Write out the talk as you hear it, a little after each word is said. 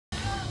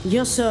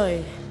Yo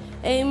soy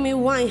Amy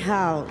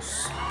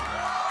Winehouse.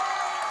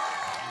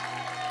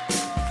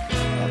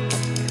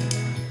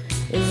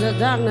 It's the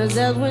darkness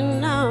that we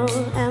know,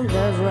 and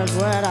there's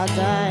regret I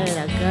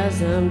died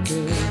accustomed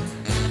to.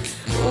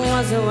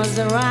 Was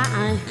it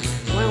right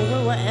when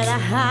we were at a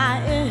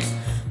high,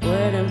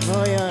 waiting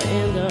for you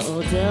in the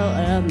hotel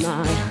at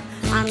night?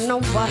 I know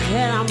what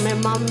head I'm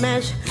in my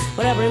mesh,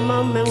 but every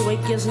moment we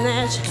can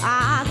snatch.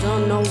 I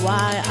don't know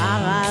why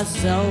I got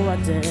so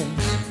attached.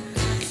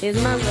 It's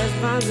my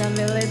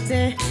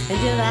responsibility, and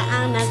you that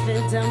I'm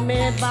nothing to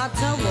me, but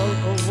to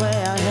walk away,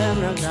 I have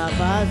no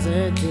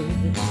capacity.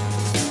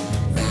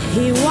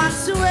 He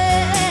walks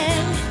away,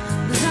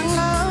 the sun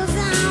goes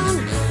down,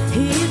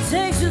 he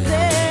takes you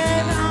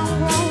there, and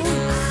I'm wrong,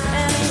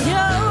 and in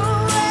your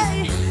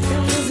way,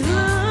 in this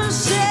blue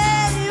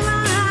shade,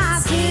 my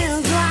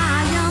tears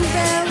dry on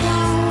their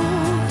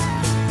own.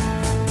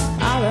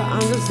 I don't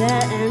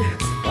understand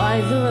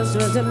why he was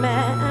such a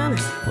man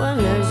when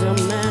there's so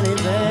many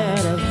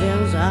better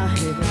things out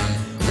here.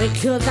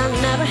 Because I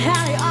never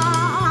had it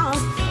all,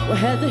 we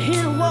had to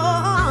hit a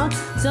wall,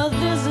 so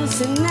this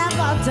is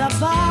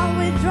inevitable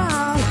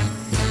withdrawal.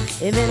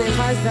 Even if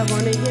I step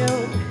on you,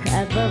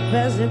 at the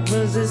best it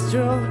proves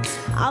true.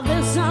 I'll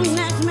be some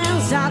next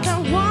man's out the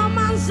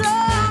woman, so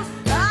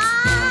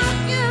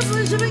I guess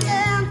we should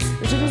begin.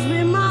 You should just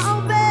be my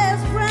old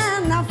best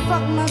friend. I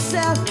fuck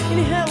myself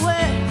in her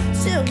way,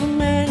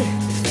 Superman.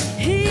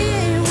 He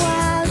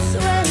was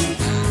ready,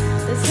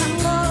 the sun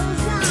goes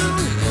down,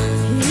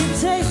 he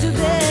takes you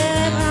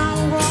there, but I'm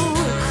wrong,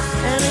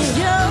 and in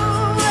your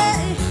way,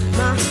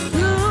 my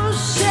blue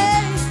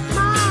shade,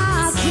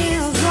 my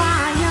tears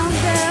dry on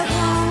their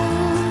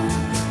own.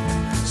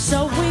 So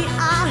we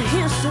are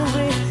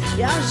history,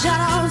 your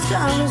shadows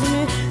covers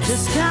me, the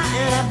sky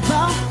and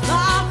above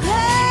our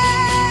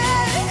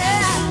head.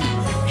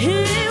 He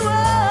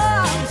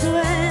walks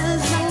away, the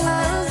sun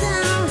goes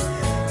down,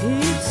 he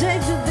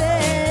takes you there.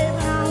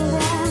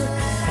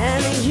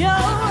 Your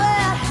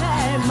way,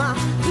 my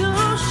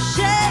blue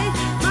shade,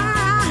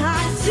 my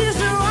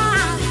sister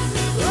one.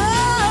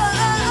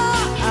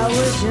 I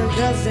wish you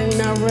could see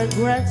no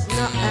regrets,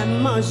 no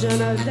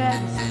emotional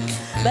depths.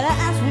 But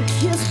as we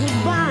kiss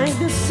goodbye,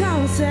 the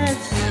sun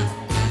sets.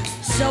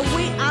 So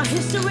we are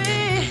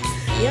history.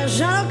 Your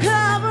shadow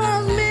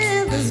covers me,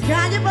 the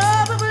sky above.